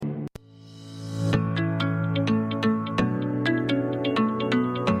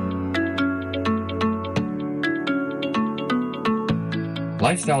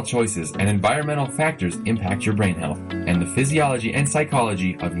Lifestyle choices and environmental factors impact your brain health and the physiology and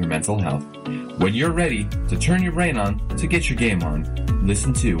psychology of your mental health. When you're ready to turn your brain on to get your game on,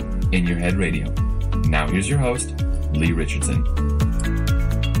 listen to In Your Head Radio. Now here's your host, Leigh Richardson.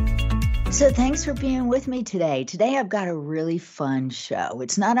 So thanks for being with me today. Today I've got a really fun show.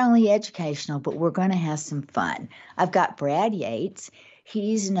 It's not only educational, but we're going to have some fun. I've got Brad Yates.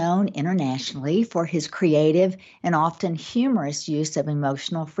 He's known internationally for his creative and often humorous use of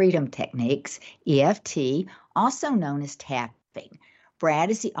emotional freedom techniques, EFT, also known as tapping. Brad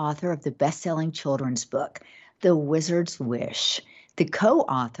is the author of the best-selling children's book, The Wizard's Wish, the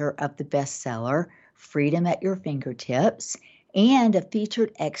co-author of the bestseller, Freedom at Your Fingertips, and a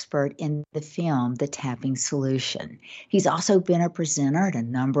featured expert in the film, The Tapping Solution. He's also been a presenter at a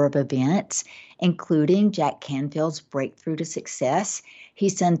number of events, including Jack Canfield's Breakthrough to Success.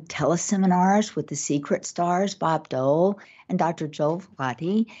 He's done teleseminars with the Secret Stars, Bob Dole, and Dr. Joel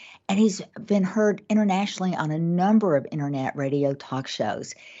Vlati, and he's been heard internationally on a number of internet radio talk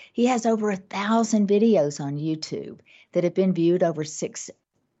shows. He has over 1,000 videos on YouTube that have been viewed over 6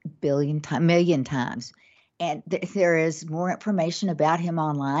 million times. And there is more information about him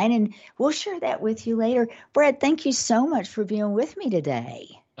online, and we'll share that with you later. Brad, thank you so much for being with me today.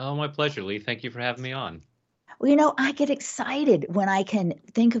 Oh, my pleasure, Leigh. Thank you for having me on. Well, I get excited when I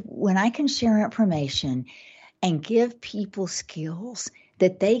can share information and give people skills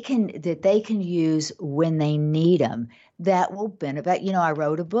that they can use when they need them. That will benefit. I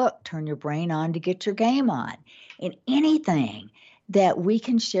wrote a book, Turn Your Brain On to Get Your Game On, and anything that we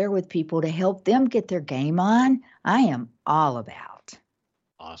can share with people to help them get their game on, I am all about.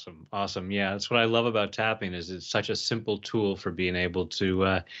 Awesome. Yeah, that's what I love about tapping is it's such a simple tool for being able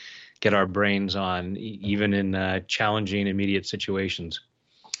to get our brains on, even in challenging, immediate situations.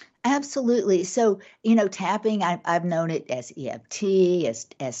 Absolutely. So, tapping, I've known it as EFT,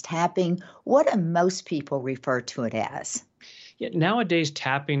 as tapping. What do most people refer to it as? Yeah, nowadays,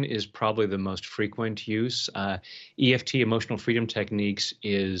 tapping is probably the most frequent use. EFT, emotional freedom techniques,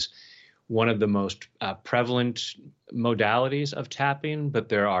 is one of the most prevalent modalities of tapping, but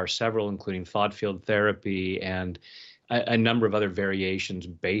there are several, including thought field therapy and a number of other variations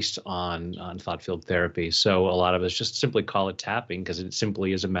based on thought field therapy. So a lot of us just simply call it tapping because it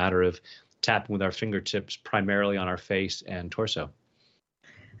simply is a matter of tapping with our fingertips, primarily on our face and torso.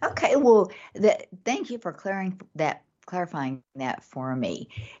 Okay, well, thank you for clarifying that for me.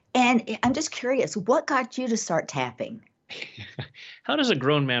 And I'm just curious, what got you to start tapping? How does a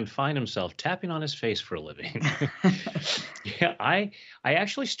grown man find himself tapping on his face for a living? Yeah, I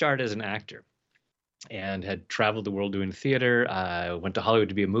actually started as an actor and had traveled the world doing theater. I went to Hollywood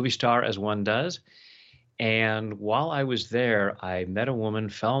to be a movie star, as one does. And while I was there, I met a woman,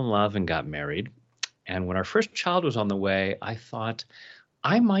 fell in love, and got married. And when our first child was on the way, I thought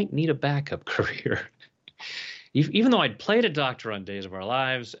I might need a backup career. Even though I'd played a doctor on Days of Our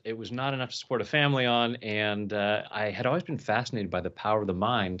Lives, it was not enough to support a family on, and I had always been fascinated by the power of the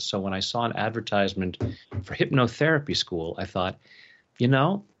mind. So when I saw an advertisement for hypnotherapy school, I thought,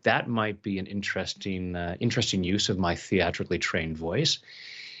 that might be an interesting use of my theatrically trained voice,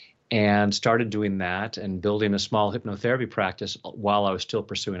 and started doing that and building a small hypnotherapy practice while I was still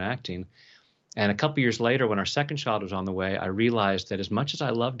pursuing acting. And a couple years later, when our second child was on the way, I realized that as much as I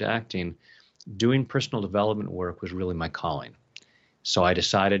loved acting, doing personal development work was really my calling. So I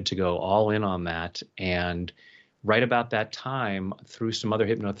decided to go all in on that. And right about that time, through some other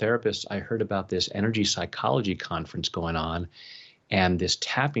hypnotherapists, I heard about this energy psychology conference going on and this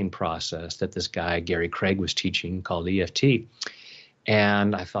tapping process that this guy, Gary Craig, was teaching called EFT.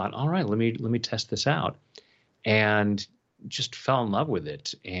 And I thought, all right, let me test this out. And just fell in love with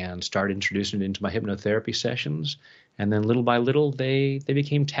it and started introducing it into my hypnotherapy sessions. And then little by little, they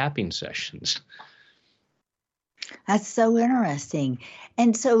became tapping sessions. That's so interesting.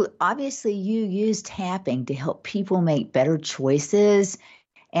 And so obviously you use tapping to help people make better choices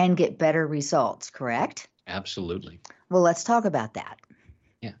and get better results, correct? Absolutely. Well, let's talk about that.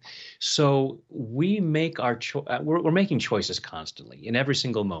 Yeah. So we make we're making choices constantly in every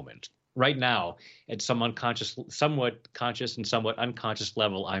single moment. Right now, at some somewhat conscious and somewhat unconscious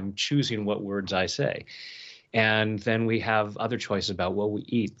level, I'm choosing what words I say. And then we have other choices about what we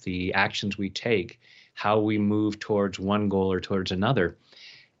eat, the actions we take, how we move towards one goal or towards another.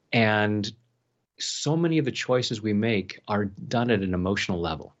 And so many of the choices we make are done at an emotional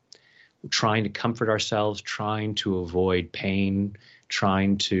level. We're trying to comfort ourselves, trying to avoid pain,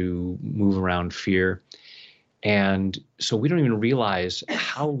 trying to move around fear. And so we don't even realize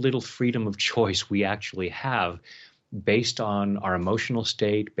how little freedom of choice we actually have based on our emotional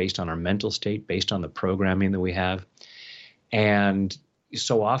state, based on our mental state, based on the programming that we have. And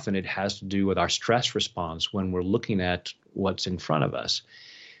so often it has to do with our stress response when we're looking at what's in front of us.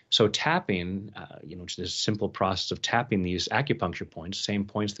 So tapping, which is a simple process of tapping these acupuncture points, same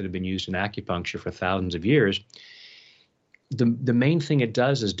points that have been used in acupuncture for thousands of years, the main thing it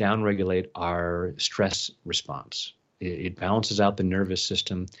does is downregulate our stress response. It balances out the nervous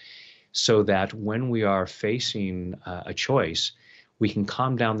system so that when we are facing a choice, we can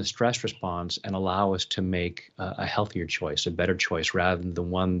calm down the stress response and allow us to make a healthier choice, a better choice, rather than the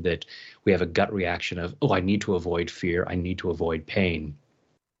one that we have a gut reaction of, oh, I need to avoid fear, I need to avoid pain.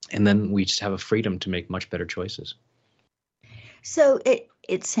 And then we just have a freedom to make much better choices. So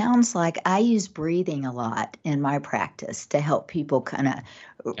it sounds like I use breathing a lot in my practice to help people kind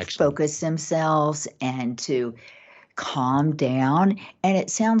of focus themselves and to calm down. And it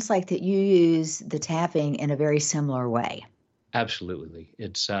sounds like that you use the tapping in a very similar way. Absolutely.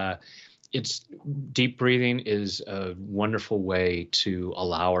 It's deep breathing is a wonderful way to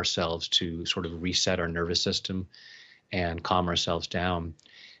allow ourselves to sort of reset our nervous system and calm ourselves down.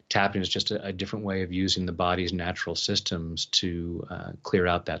 Tapping is just a different way of using the body's natural systems to clear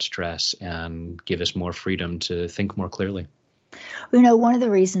out that stress and give us more freedom to think more clearly. One of the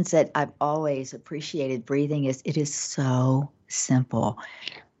reasons that I've always appreciated breathing is it is so simple.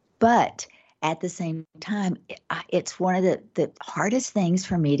 But at the same time, it's one of the hardest things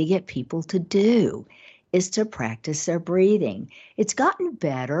for me to get people to do is to practice their breathing. It's gotten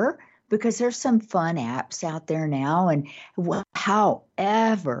better because there's some fun apps out there now, and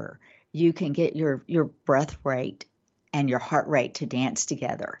however you can get your breath rate and your heart rate to dance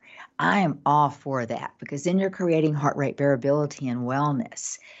together, I am all for that because then you're creating heart rate variability and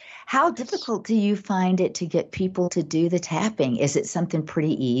wellness. How difficult do you find it to get people to do the tapping? Is it something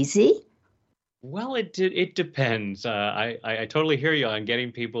pretty easy? Well, it depends. I totally hear you on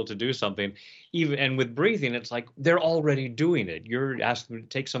getting people to do something. And with breathing, it's like they're already doing it. You're asking them to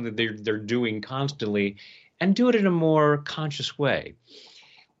take something they're doing constantly and do it in a more conscious way.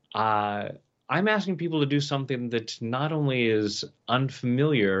 I'm asking people to do something that not only is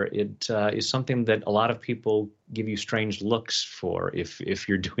unfamiliar, it is something that a lot of people give you strange looks for if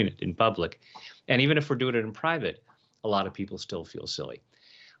you're doing it in public. And even if we're doing it in private, a lot of people still feel silly.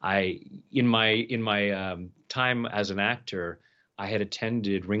 In my time as an actor, I had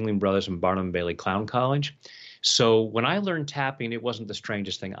attended Ringling Brothers and Barnum Bailey Clown College. So when I learned tapping, it wasn't the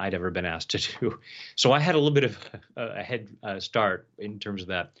strangest thing I'd ever been asked to do. So I had a little bit of a head start in terms of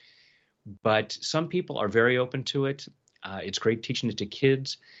that. But some people are very open to it. It's great teaching it to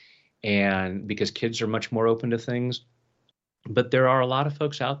kids, and because kids are much more open to things. But there are a lot of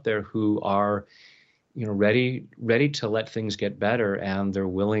folks out there who are ready to let things get better, and they're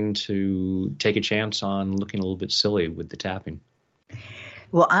willing to take a chance on looking a little bit silly with the tapping.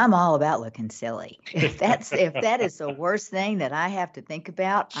 Well, I'm all about looking silly. If that is the worst thing that I have to think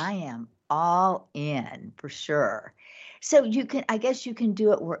about, I am all in for sure. So I guess you can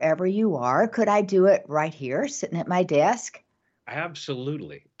do it wherever you are. Could I do it right here, sitting at my desk?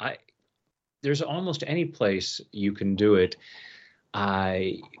 Absolutely. There's almost any place you can do it.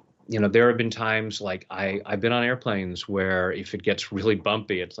 There have been times like I've been on airplanes where if it gets really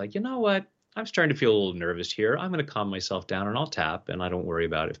bumpy, it's like, you know what? I'm starting to feel a little nervous here. I'm going to calm myself down and I'll tap, and I don't worry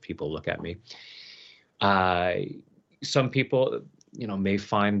about if people look at me. Some people, may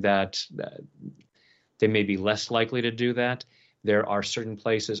find that they may be less likely to do that. There are certain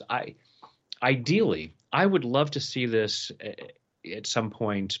places. Ideally, I would love to see this at some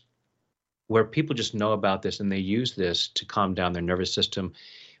point where people just know about this and they use this to calm down their nervous system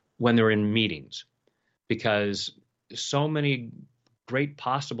when they're in meetings, because so many great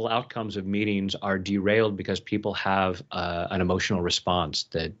possible outcomes of meetings are derailed because people have an emotional response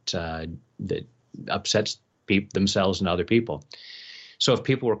that upsets themselves and other people. So if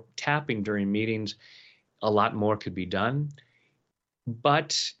people were tapping during meetings, a lot more could be done.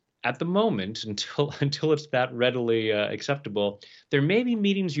 But at the moment, until it's that readily acceptable, there may be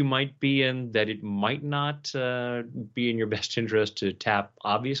meetings you might be in that it might not be in your best interest to tap,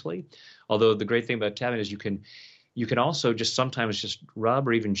 obviously. Although the great thing about tapping is you can also just sometimes just rub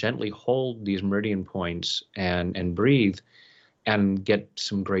or even gently hold these meridian points and breathe and get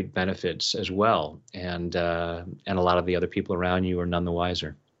some great benefits as well. And a lot of the other people around you are none the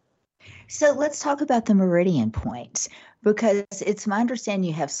wiser. So let's talk about the meridian points, because it's my understanding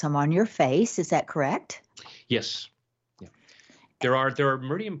you have some on your face. Is that correct? Yes. Yeah. There are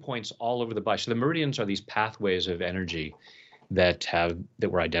meridian points all over the body. So the meridians are these pathways of energy that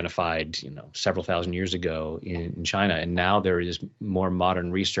were identified, several thousand years ago in China, and now there is more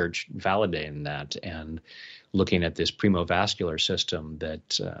modern research validating that and looking at this premovascular system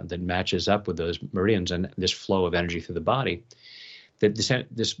that matches up with those meridians and this flow of energy through the body. that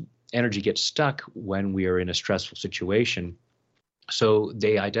this energy gets stuck when we are in a stressful situation. So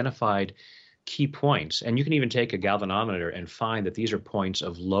they identified key points, and you can even take a galvanometer and find that these are points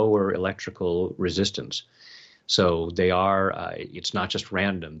of lower electrical resistance. So they are, it's not just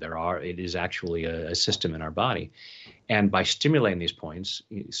random. It is actually a system in our body. And by stimulating these points,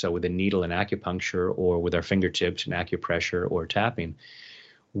 so with a needle in acupuncture or with our fingertips in acupressure or tapping,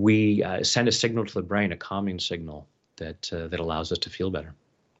 we send a signal to the brain, a calming signal that allows us to feel better.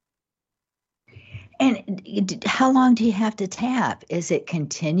 And how long do you have to tap? Is it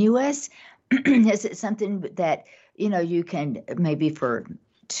continuous? Is it something that, you can maybe for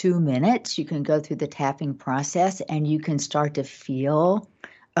 2 minutes, you can go through the tapping process and you can start to feel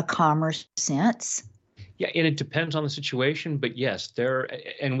a calmer sense? Yeah, and it depends on the situation, but yes,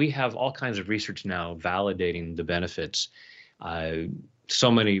 and we have all kinds of research now validating the benefits.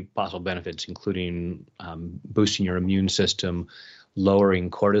 So many possible benefits, including boosting your immune system, lowering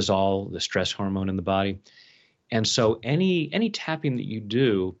cortisol, the stress hormone in the body. And so any tapping that you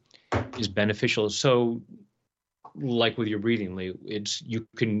do is beneficial. So like with your breathing, Leigh,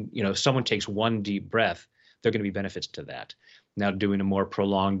 if someone takes one deep breath, there are going to be benefits to that. Now, doing a more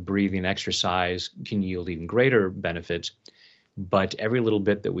prolonged breathing exercise can yield even greater benefits, but every little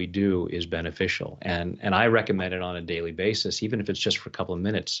bit that we do is beneficial. And I recommend it on a daily basis, even if it's just for a couple of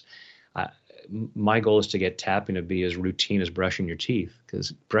minutes. My goal is to get tapping to be as routine as brushing your teeth,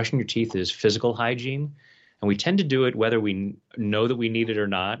 because brushing your teeth is physical hygiene. And we tend to do it whether we know that we need it or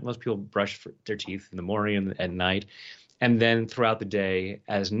not. Most people brush their teeth in the morning and at night, and then throughout the day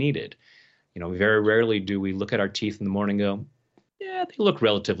as needed. Very rarely do we look at our teeth in the morning and go, yeah, they look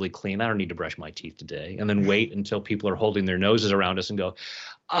relatively clean. I don't need to brush my teeth today. And then wait until people are holding their noses around us and go,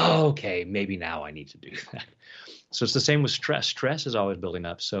 oh, okay, maybe now I need to do that. So it's the same with stress. Stress is always building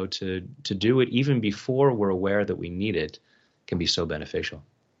up. So to do it even before we're aware that we need it can be so beneficial.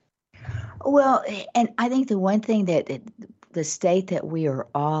 Well, and I think the one thing that the state that we are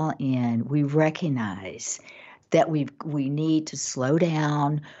all in, we recognize that we need to slow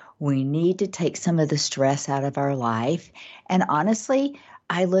down. We need to take some of the stress out of our life. And honestly,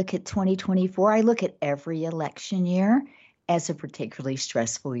 I look at 2024, I look at every election year as a particularly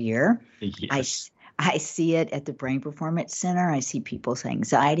stressful year. Yes. I see it at the Brain Performance Center. I see people's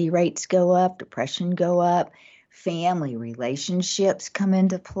anxiety rates go up, depression go up, family relationships come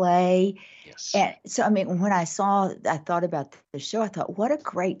into play. Yes. And so, when I thought about the show, I thought, what a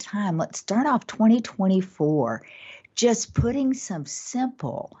great time. Let's start off 2024 just putting some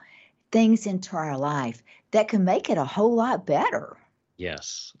simple things into our life that can make it a whole lot better.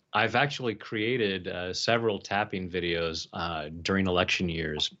 Yes. I've actually created several tapping videos during election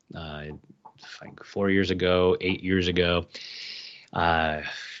years, I think 4 years ago, 8 years ago,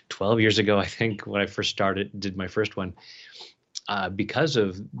 12 years ago, I think, when I first did my first one, because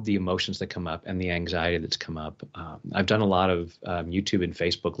of the emotions that come up and the anxiety that's come up. I've done a lot of YouTube and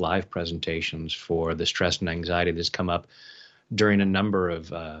Facebook live presentations for the stress and anxiety that's come up during a number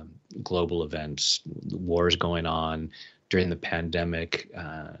of global events, wars going on, during the pandemic,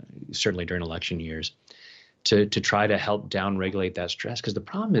 certainly during election years, to try to help downregulate that stress. Because the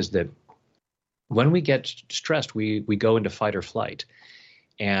problem is that when we get stressed, we go into fight or flight.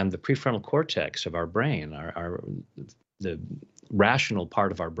 And the prefrontal cortex of our brain, the rational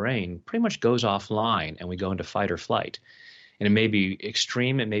part of our brain, pretty much goes offline and we go into fight or flight. And it may be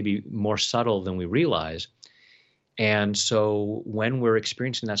extreme, it may be more subtle than we realize. And so when we're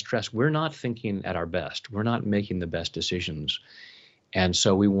experiencing that stress, we're not thinking at our best. We're not making the best decisions. And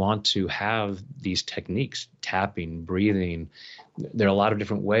so we want to have these techniques, tapping, breathing. There are a lot of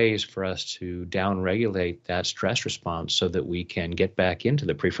different ways for us to downregulate that stress response so that we can get back into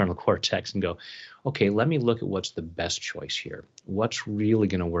the prefrontal cortex and go, okay, let me look at what's the best choice here. What's really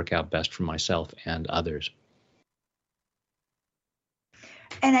going to work out best for myself and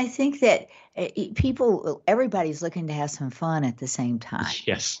And I think that everybody's looking to have some fun at the same time.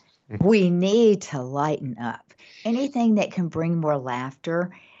 Yes. We need to lighten up. Anything that can bring more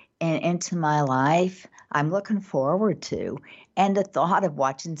laughter into my life, I'm looking forward to. And the thought of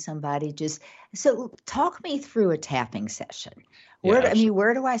watching somebody so talk me through a tapping session. Where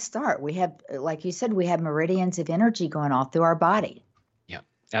do I start? We have, like you said, we have meridians of energy going all through our body. Yeah,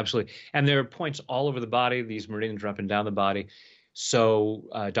 absolutely. And there are points all over the body. These meridians are up and down the body.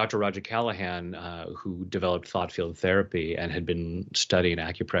 So Dr. Roger Callahan, who developed thought field therapy and had been studying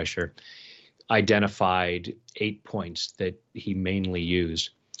acupressure, identified 8 points that he mainly used.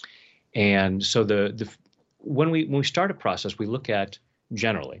 And so when we start a process, we look at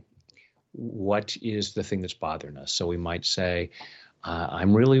generally what is the thing that's bothering us. So we might say,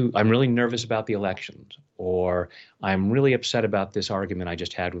 I'm really nervous about the elections, or I'm really upset about this argument I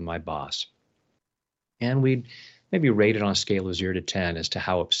just had with my boss. And we'd maybe rate it on a scale of 0 to 10 as to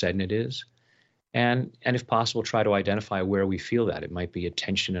how upsetting it is. And if possible, try to identify where we feel that. It might be a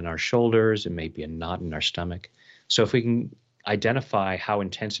tension in our shoulders. It may be a knot in our stomach. So if we can identify how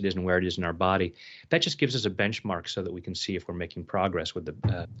intense it is and where it is in our body, that just gives us a benchmark so that we can see if we're making progress with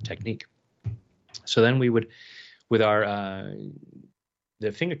the technique. So then we would, with our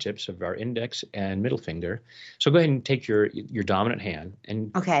the fingertips of our index and middle finger. So go ahead and take your dominant hand,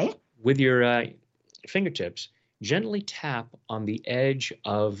 and with your fingertips, gently tap on the edge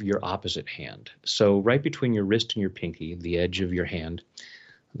of your opposite hand. So right between your wrist and your pinky, the edge of your hand,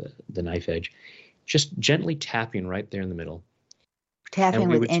 the knife edge, just gently tapping right there in the middle. Tapping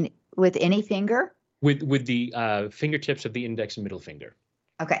with any finger? With the fingertips of the index and middle finger.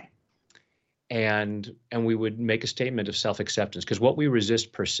 Okay. And we would make a statement of self-acceptance, because what we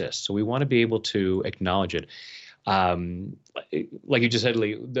resist persists. So we want to be able to acknowledge it. Like you just said,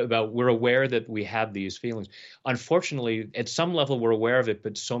 Leigh, about we're aware that we have these feelings. Unfortunately, at some level, we're aware of it,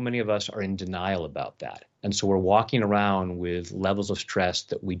 but so many of us are in denial about that. And so we're walking around with levels of stress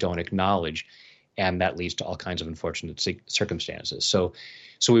that we don't acknowledge, and that leads to all kinds of unfortunate circumstances. So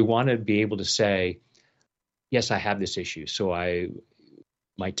we want to be able to say, yes, I have this issue. So I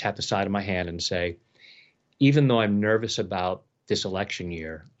might tap the side of my hand and say, even though I'm nervous about this election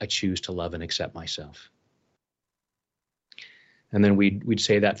year, I choose to love and accept myself. And then we'd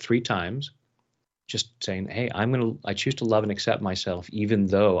say that 3 times, just saying, hey, I choose to love and accept myself, even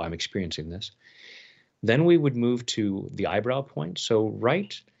though I'm experiencing this. Then we would move to the eyebrow point. So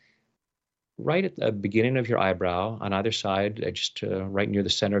right at the beginning of your eyebrow on either side, just right near the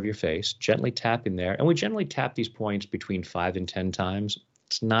center of your face, gently tapping there. And we generally tap these points between 5 and 10 times.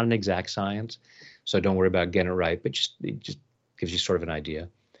 It's not an exact science, so don't worry about getting it right, but it just gives you sort of an idea.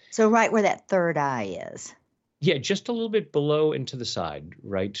 So right where that third eye is. Yeah, just a little bit below and to the side,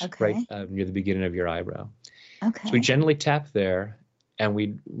 right near the beginning of your eyebrow. Okay. So we gently tap there, and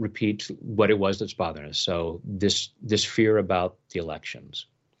we repeat what it was that's bothering us. So this fear about the elections,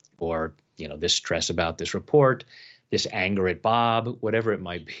 or this stress about this report, this anger at Bob, whatever it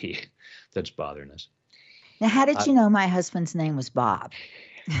might be that's bothering us. Now, how did you know my husband's name was Bob?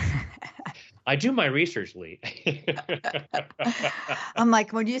 I do my research, Leigh. I'm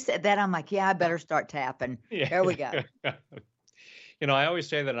like, when you said that, I'm like, yeah, I better start tapping. Yeah. There we go. I always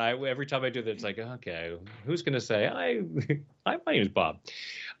say that every time I do that, it's like, okay, who's going to say, my name is Bob.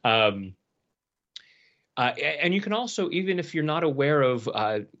 And you can also, even if you're not aware of,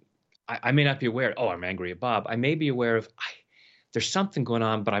 I may not be aware, I'm angry at Bob. I may be aware of, there's something going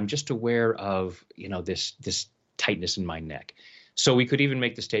on, but I'm just aware of, this tightness in my neck. So we could even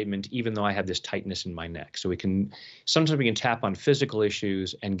make the statement, even though I have this tightness in my neck. So sometimes we can tap on physical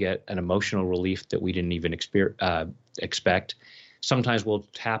issues and get an emotional relief that we didn't even expect. Sometimes we'll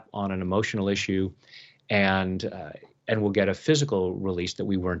tap on an emotional issue and we'll get a physical release that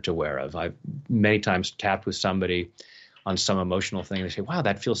we weren't aware of. I've many times tapped with somebody on some emotional thing. They say, wow,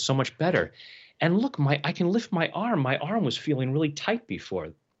 that feels so much better. And look, I can lift my arm. My arm was feeling really tight before.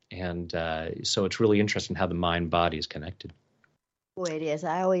 And so it's really interesting how the mind-body is connected. Boy, it is.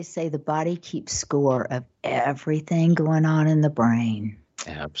 I always say the body keeps score of everything going on in the brain.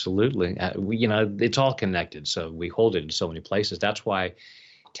 Absolutely. It's all connected. So we hold it in so many places. That's why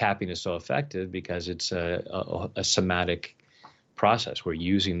tapping is so effective, because it's a somatic process. We're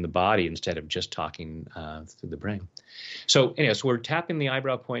using the body instead of just talking through the brain. So anyway, so we're tapping the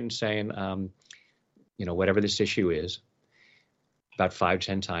eyebrow point and saying, whatever this issue is, about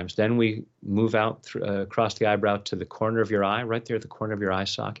 5-10 times. Then we move out across the eyebrow to the corner of your eye, right there at the corner of your eye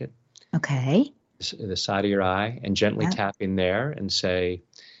socket. Okay. The side of your eye, and gently tap in there and say,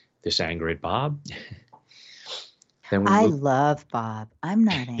 this anger at Bob. Then I love Bob. I'm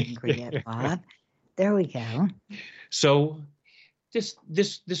not angry at Bob. There we go. So this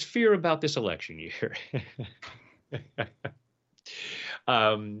fear about this election year.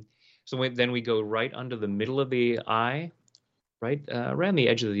 Then we go right under the middle of the eye, right around the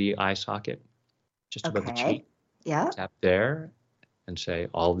edge of the eye socket, just above the cheek. Yeah. Tap there and say,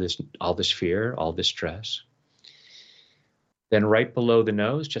 all this fear, all this stress. Then right below the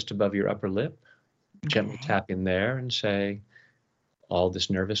nose, just above your upper lip, gently tap in there and say, all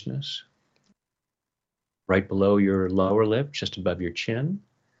this nervousness. Right below your lower lip, just above your chin,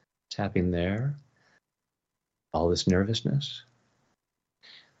 tap in there, all this nervousness.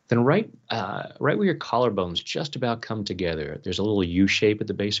 Then right where your collarbones just about come together, there's a little U shape at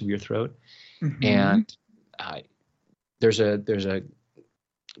the base of your throat, and there's a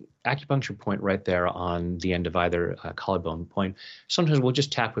acupuncture point right there on the end of either collarbone point. Sometimes we'll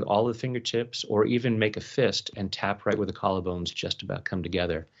just tap with all the fingertips, or even make a fist and tap right where the collarbones just about come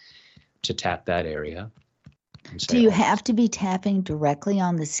together to tap that area. Do you have to be tapping directly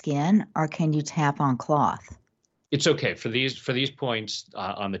on the skin, or can you tap on cloth? It's okay for these points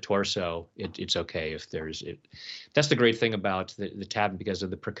on the torso. It's okay if there's it. That's the great thing about the tapping, because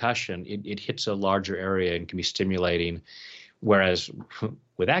of the percussion. It hits a larger area and can be stimulating. Whereas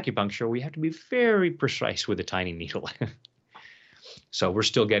with acupuncture, we have to be very precise with a tiny needle. So we're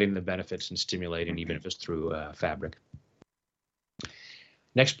still getting the benefits and stimulating, even if it's through fabric.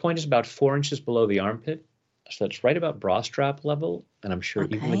 Next point is about 4 inches below the armpit. So that's right about bra strap level. And I'm sure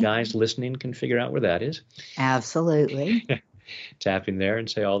even the guys listening can figure out where that is. Absolutely. Tapping there and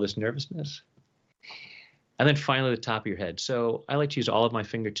say all this nervousness. And then finally, the top of your head. So I like to use all of my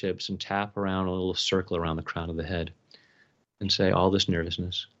fingertips and tap around a little circle around the crown of the head and say all this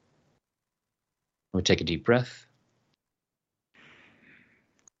nervousness. We take a deep breath.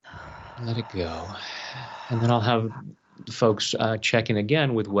 Let it go. And then I'll have folks check in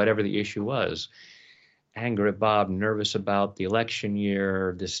again with whatever the issue was. Anger at Bob, nervous about the election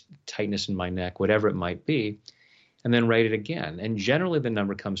year, this tightness in my neck, whatever it might be, and then write it again. And generally the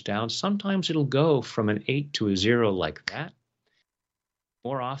number comes down. Sometimes it'll go from an 8 to a 0 like that.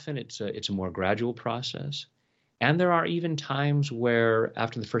 More often it's a more gradual process. And there are even times where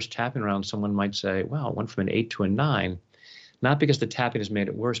after the first tapping round, someone might say, well, it went from an 8 to a 9, not because the tapping has made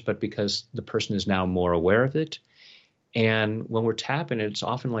it worse, but because the person is now more aware of it. And when we're tapping, it's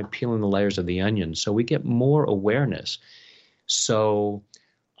often like peeling the layers of the onion. So we get more awareness. So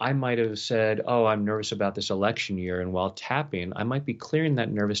I might have said, oh, I'm nervous about this election year. And while tapping, I might be clearing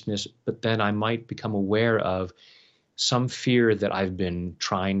that nervousness, but then I might become aware of some fear that I've been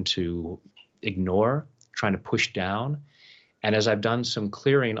trying to ignore, trying to push down. And as I've done some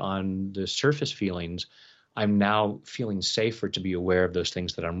clearing on the surface feelings, I'm now feeling safer to be aware of those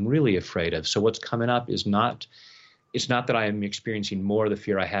things that I'm really afraid of. So what's coming up is it's not that I am experiencing more of the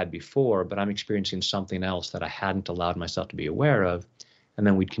fear I had before, but I'm experiencing something else that I hadn't allowed myself to be aware of. And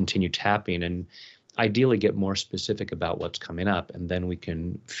then we'd continue tapping and ideally get more specific about what's coming up. And then we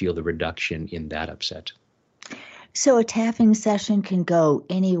can feel the reduction in that upset. So a tapping session can go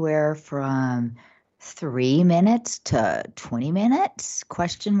anywhere from 3 minutes to 20 minutes,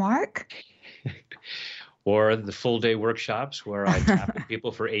 question mark? Or the full day workshops where I tap with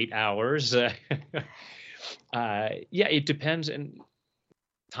people for 8 hours. Yeah, it depends, and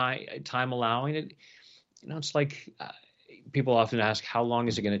time allowing it. It's like people often ask, how long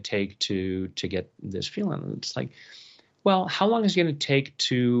is it going to take to get this feeling? It's like, well, how long is it going to take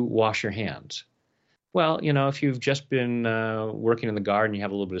to wash your hands? Well, if you've just been working in the garden, you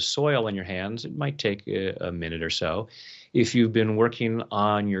have a little bit of soil in your hands, it might take a minute or so. If you've been working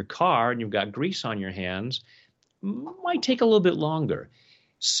on your car and you've got grease on your hands, it might take a little bit longer.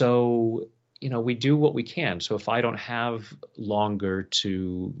 So we do what we can. So if I don't have longer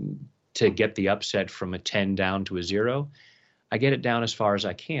to get the upset from a 10 down to a 0, I get it down as far as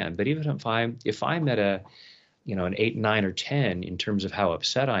I can. But even if I'm at an 8, 9, or 10 in terms of how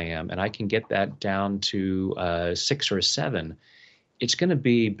upset I am, and I can get that down to a 6 or a 7, it's going to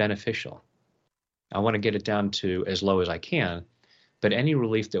be beneficial. I want to get it down to as low as I can, but any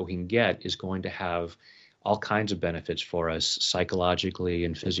relief that we can get is going to have all kinds of benefits for us psychologically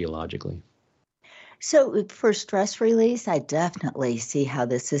and physiologically. So for stress release, I definitely see how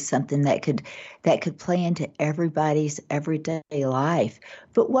this is something that could play into everybody's everyday life.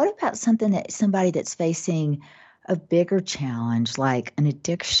 But what about somebody that's facing a bigger challenge like an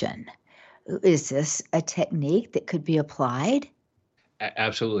addiction? Is this a technique that could be applied?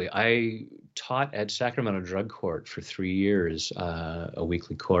 Absolutely. I taught at Sacramento Drug Court for 3 years, a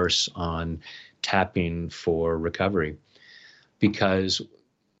weekly course on tapping for recovery, because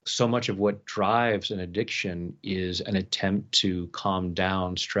so much of what drives an addiction is an attempt to calm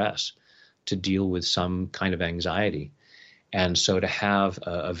down stress, to deal with some kind of anxiety. And so to have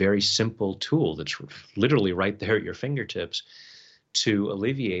a very simple tool that's literally right there at your fingertips to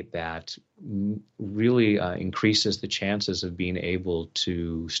alleviate that really increases the chances of being able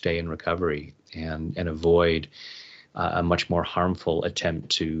to stay in recovery and avoid a much more harmful attempt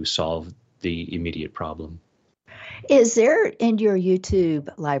to solve the immediate problem. Is there, in your YouTube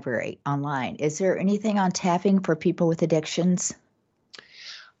library online, is there anything on tapping for people with addictions?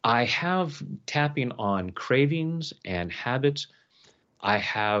 I have tapping on cravings and habits. I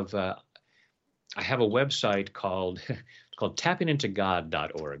have a website called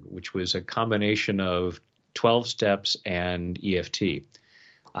tappingintogod.org, which was a combination of 12 steps and EFT,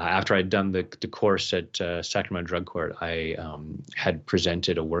 After I'd done the course at Sacramento Drug Court, I had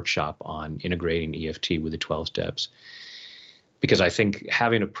presented a workshop on integrating EFT with the 12 steps. Because I think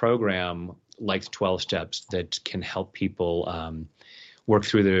having a program like 12 steps that can help people work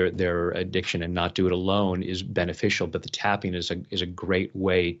through their addiction and not do it alone is beneficial. But the tapping is a great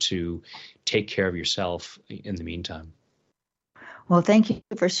way to take care of yourself in the meantime. Well, thank you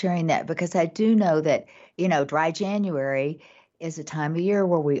for sharing that, because I do know that, dry January is a time of year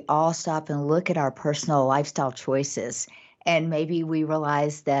where we all stop and look at our personal lifestyle choices. And maybe we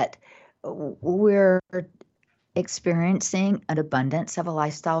realize that we're experiencing an abundance of a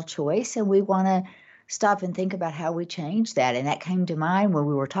lifestyle choice, and we want to stop and think about how we change that. And that came to mind when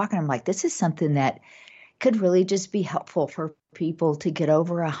we were talking. I'm like, this is something that could really just be helpful for people to get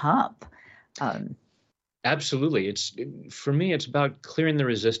over a hump. Absolutely. For me, it's about clearing the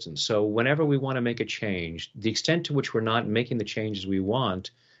resistance. So whenever we want to make a change, the extent to which we're not making the changes we want,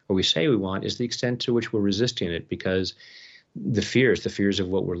 or we say we want, is the extent to which we're resisting it, because the fears of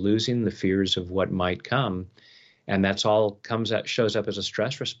what we're losing, the fears of what might come, and that's all shows up as a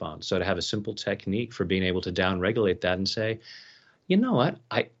stress response. So to have a simple technique for being able to downregulate that and say, you know what,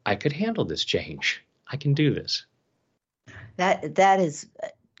 I could handle this change. I can do this. That is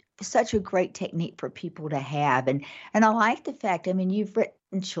such a great technique for people to have. And I like the fact, you've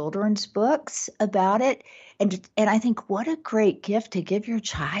written children's books about it. And I think what a great gift to give your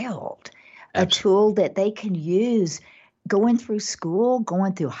child. Absolutely. A tool that they can use going through school,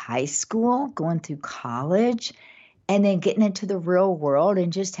 going through high school, going through college, and then getting into the real world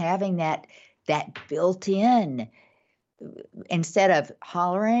and just having that built in, instead of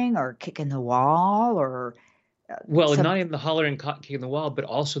hollering or kicking the wall or not even the hollering, kicking the wall, but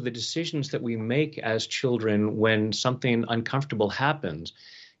also the decisions that we make as children when something uncomfortable happens.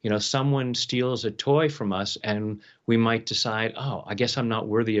 Someone steals a toy from us and we might decide, oh, I guess I'm not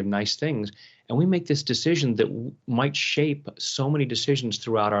worthy of nice things. And we make this decision that might shape so many decisions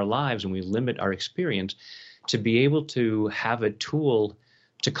throughout our lives, and we limit our experience. To be able to have a tool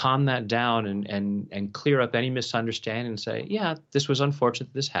to calm that down and clear up any misunderstanding and say, yeah, this was unfortunate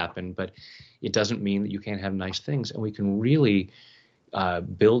that this happened, but it doesn't mean that you can't have nice things. And we can really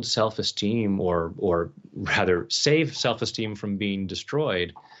build self-esteem, or rather save self-esteem from being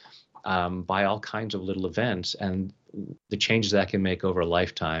destroyed by all kinds of little events. And the changes that can make over a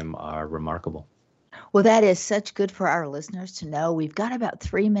lifetime are remarkable. Well, that is such good for our listeners to know. We've got about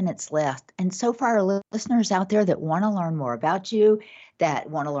 3 minutes left. And so for our listeners out there that want to learn more about you, that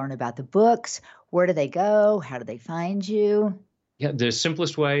want to learn about the books, where do they go? How do they find you? Yeah, the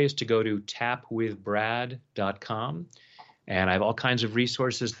simplest way is to go to tapwithbrad.com. And I have all kinds of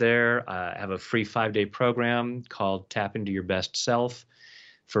resources there. I have a free 5-day program called Tap Into Your Best Self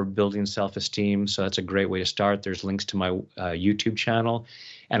for building self-esteem. So that's a great way to start. There's links to my YouTube channel.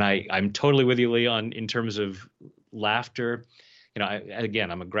 And I'm totally with you, Leigh, in terms of laughter.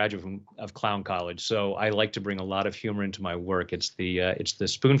 I'm a graduate of clown college, so I like to bring a lot of humor into my work. It's the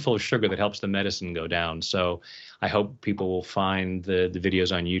spoonful of sugar that helps the medicine go down. So I hope people will find the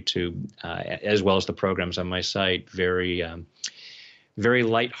videos on YouTube, as well as the programs on my site, very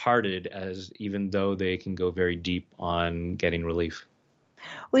lighthearted, even though they can go very deep on getting relief.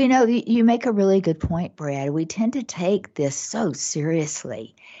 Well, you make a really good point, Brad. We tend to take this so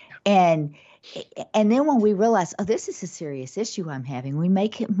seriously. And then when we realize, oh, this is a serious issue I'm having, we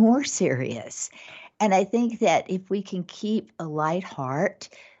make it more serious. And I think that if we can keep a light heart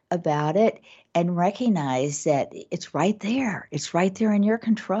about it and recognize that it's right there in your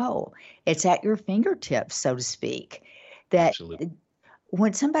control, it's at your fingertips, so to speak, that Absolutely.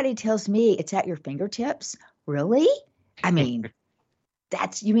 When somebody tells me it's at your fingertips, really? You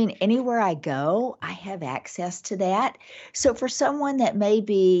mean anywhere I go, I have access to that? So for someone that may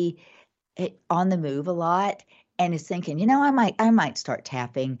be on the move a lot and is thinking, I might start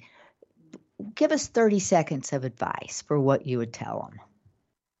tapping, give us 30 seconds of advice for what you would tell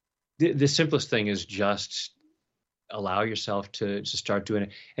them. The simplest thing is just allow yourself to start doing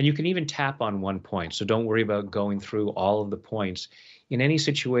it. And you can even tap on one point. So don't worry about going through all of the points. In any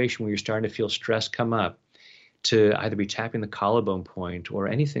situation where you're starting to feel stress come up, to either be tapping the collarbone point or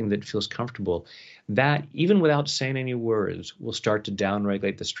anything that feels comfortable, that even without saying any words will start to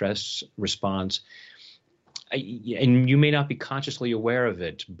downregulate the stress response. And you may not be consciously aware of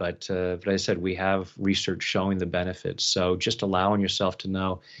it, but as I said, we have research showing the benefits. So just allowing yourself to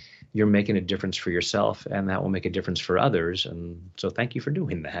know you're making a difference for yourself, and that will make a difference for others. And so thank you for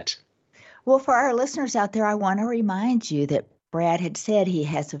doing that. Well, for our listeners out there, I want to remind you that Brad had said he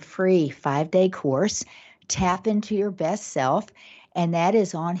has a free 5-day course, Tap Into Your Best Self, and that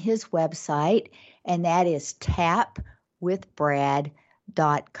is on his website, and that is tapwithbrad.com.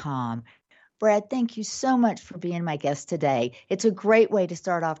 bradyatesfitness.com. Brad, thank you so much for being my guest today. It's a great way to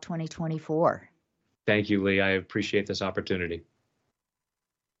start off 2024. Thank you, Leigh. I appreciate this opportunity.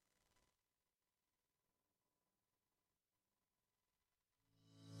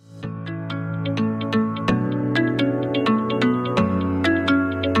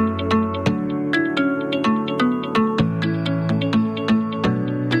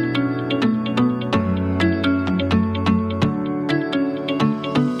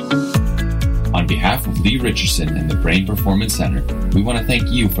 On behalf of Leigh Richardson and the Brain Performance Center, we want to thank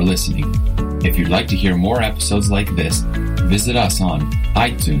you for listening. If you'd like to hear more episodes like this, visit us on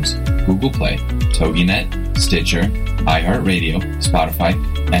iTunes, Google Play, TogiNet, Stitcher, iHeartRadio, Spotify,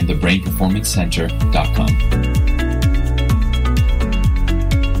 and thebrainperformancecenter.com.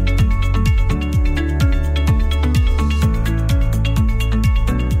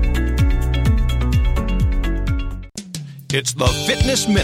 It's the Fitness Minute